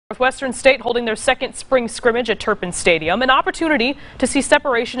Northwestern State holding their second spring scrimmage at Turpin Stadium, an opportunity to see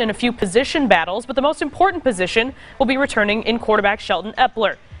separation in a few position battles, but the most important position will be returning in quarterback Shelton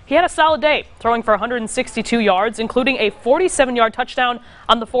Eppler. He had a solid day, throwing for 162 yards, including a 47-yard touchdown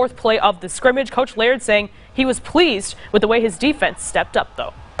on the fourth play of the scrimmage. Coach Laird saying he was pleased with the way his defense stepped up,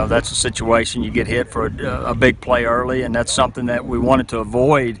 though. That's a situation you get hit for a big play early, and that's something that we wanted to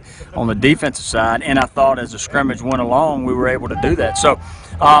avoid on the defensive side. And I thought as the scrimmage went along, we were able to do that. So,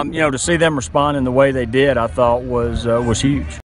 to see them respond in the way they did, I thought was huge.